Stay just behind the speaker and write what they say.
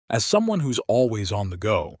As someone who's always on the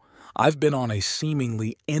go, I've been on a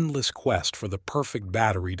seemingly endless quest for the perfect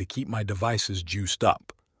battery to keep my devices juiced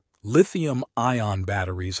up. Lithium-ion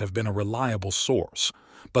batteries have been a reliable source,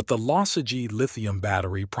 but the Lossigy Lithium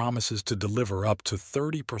Battery promises to deliver up to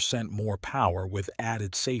 30% more power with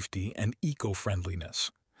added safety and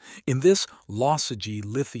eco-friendliness. In this Lossigy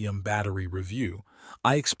Lithium Battery review,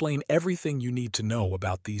 I explain everything you need to know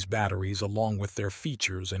about these batteries along with their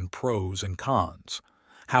features and pros and cons.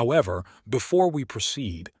 However, before we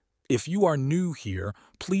proceed, if you are new here,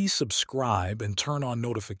 please subscribe and turn on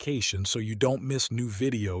notifications so you don't miss new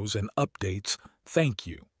videos and updates. Thank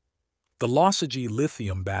you. The Lossigy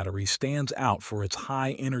Lithium Battery stands out for its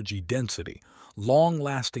high energy density,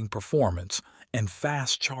 long-lasting performance, and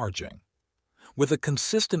fast charging. With a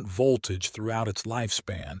consistent voltage throughout its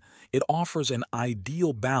lifespan, it offers an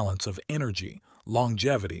ideal balance of energy,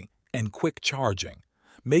 longevity, and quick charging,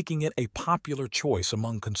 making it a popular choice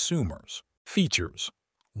among consumers. Features: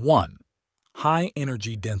 1. High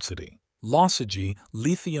energy density. Lossigy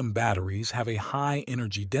lithium batteries have a high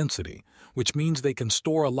energy density, which means they can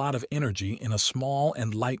store a lot of energy in a small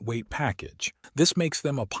and lightweight package. This makes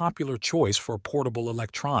them a popular choice for portable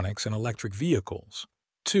electronics and electric vehicles.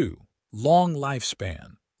 2. Long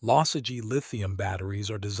lifespan. Lossigy lithium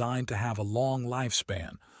batteries are designed to have a long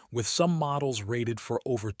lifespan, with some models rated for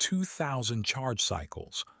over 2,000 charge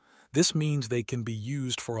cycles. This means they can be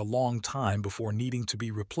used for a long time before needing to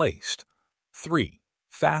be replaced. 3.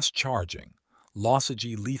 Fast charging.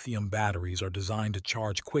 Lossigy lithium batteries are designed to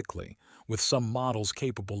charge quickly, with some models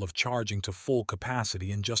capable of charging to full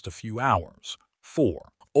capacity in just a few hours.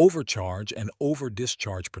 4. Overcharge and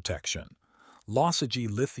over-discharge protection. Lossigy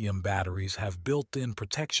lithium batteries have built-in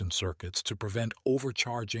protection circuits to prevent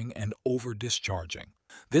overcharging and over-discharging.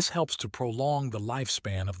 This helps to prolong the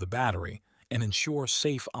lifespan of the battery and ensure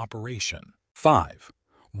safe operation. 5.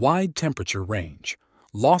 Wide temperature range.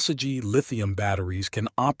 Lossigy lithium batteries can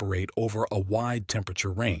operate over a wide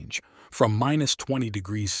temperature range, from -20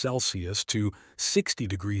 degrees Celsius to 60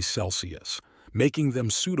 degrees Celsius, making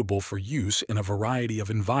them suitable for use in a variety of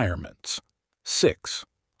environments. 6.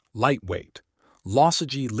 Lightweight.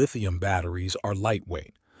 Lossigy lithium batteries are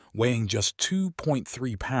lightweight, weighing just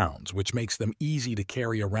 2.3 pounds, which makes them easy to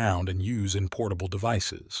carry around and use in portable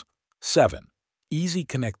devices. 7. Easy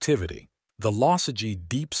connectivity. The Lossigy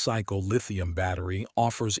Deep Cycle Lithium Battery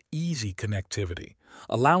offers easy connectivity,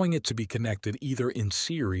 allowing it to be connected either in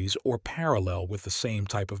series or parallel with the same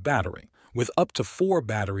type of battery. With up to 4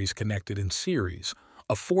 batteries connected in series,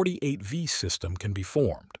 a 48V system can be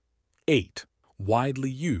formed. 8. Widely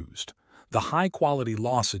used. The high-quality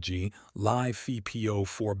Lossigy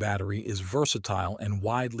LiFePO4 battery is versatile and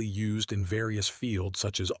widely used in various fields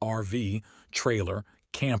such as RV, trailer,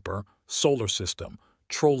 camper, solar system,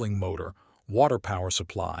 trolling motor, water power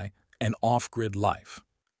supply, and off-grid life.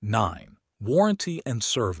 9. Warranty and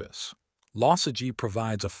service. Lossigy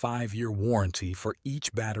provides a 5-year warranty for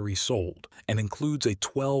each battery sold and includes a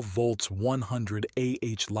 12 volts 100 Ah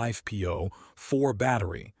LiFePO4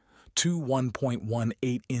 battery, 2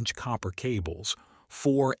 1.18-inch copper cables,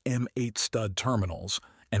 4 M8 stud terminals,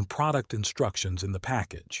 and product instructions in the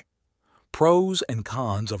package. Pros and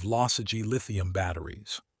cons of Lossigy lithium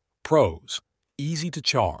batteries. Pros: easy to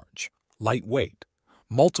charge, lightweight,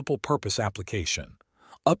 multiple-purpose application,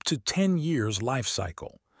 up to 10 years life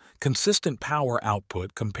cycle, consistent power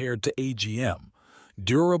output compared to AGM,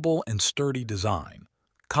 durable and sturdy design.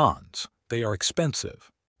 Cons: they are expensive.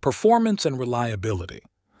 Performance and reliability.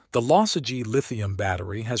 The Lossigy lithium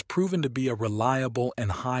battery has proven to be a reliable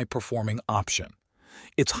and high-performing option.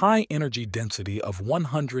 Its high energy density of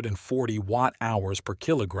 140 watt-hours per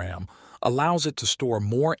kilogram allows it to store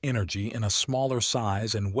more energy in a smaller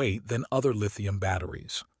size and weight than other lithium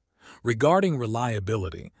batteries. Regarding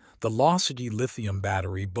reliability, the Lossigy lithium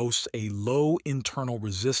battery boasts a low internal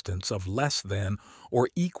resistance of less than or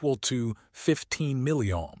equal to 15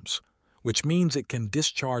 milliohms, which means it can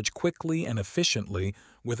discharge quickly and efficiently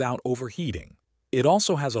without overheating. It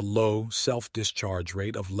also has a low self-discharge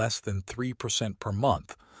rate of less than 3% per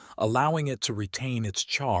month, allowing it to retain its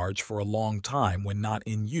charge for a long time when not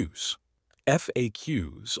in use.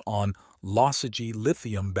 FAQs on Lossigy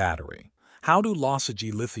Lithium Battery. How do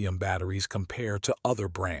Lossigy lithium batteries compare to other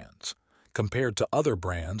brands? Compared to other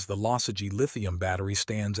brands, the Lossigy lithium battery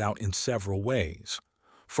stands out in several ways.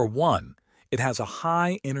 For one, it has a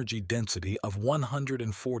high energy density of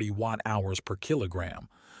 140 watt-hours per kilogram,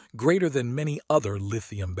 greater than many other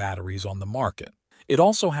lithium batteries on the market. It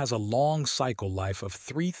also has a long cycle life of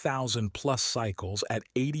 3,000 plus cycles at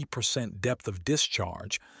 80% depth of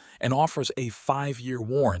discharge and offers a 5-year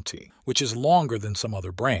warranty, which is longer than some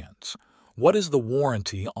other brands. What is the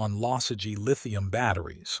warranty on Lossigy lithium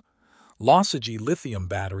batteries? Lossigy lithium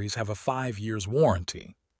batteries have a 5 years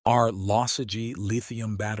warranty. Are Lossigy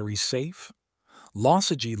lithium batteries safe?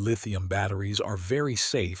 Lossigy lithium batteries are very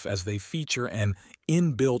safe as they feature an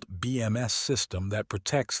inbuilt BMS system that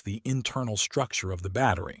protects the internal structure of the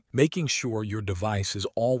battery, making sure your device is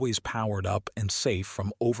always powered up and safe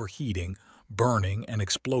from overheating, burning, and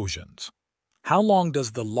explosions. How long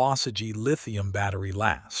does the Lossigy lithium battery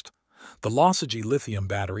last? The Lossigy lithium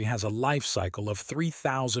battery has a life cycle of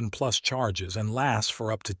 3,000 plus charges and lasts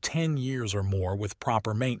for up to 10 years or more with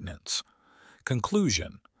proper maintenance.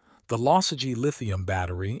 Conclusion: the Lossigy lithium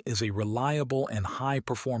battery is a reliable and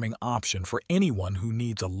high-performing option for anyone who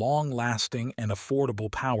needs a long-lasting and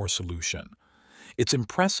affordable power solution. Its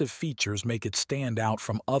impressive features make it stand out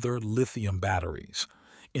from other lithium batteries.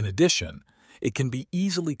 In addition, it can be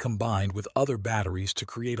easily combined with other batteries to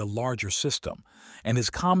create a larger system and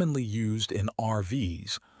is commonly used in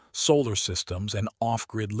RVs, solar systems, and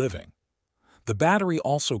off-grid living. The battery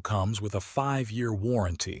also comes with a 5-year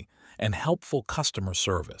warranty and helpful customer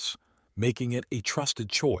service, making it a trusted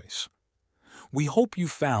choice. We hope you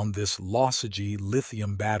found this Lossigy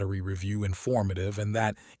lithium battery review informative and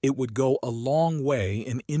that it would go a long way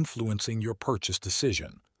in influencing your purchase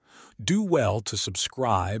decision. Do well to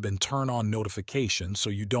subscribe and turn on notifications so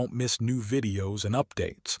you don't miss new videos and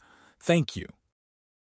updates. Thank you.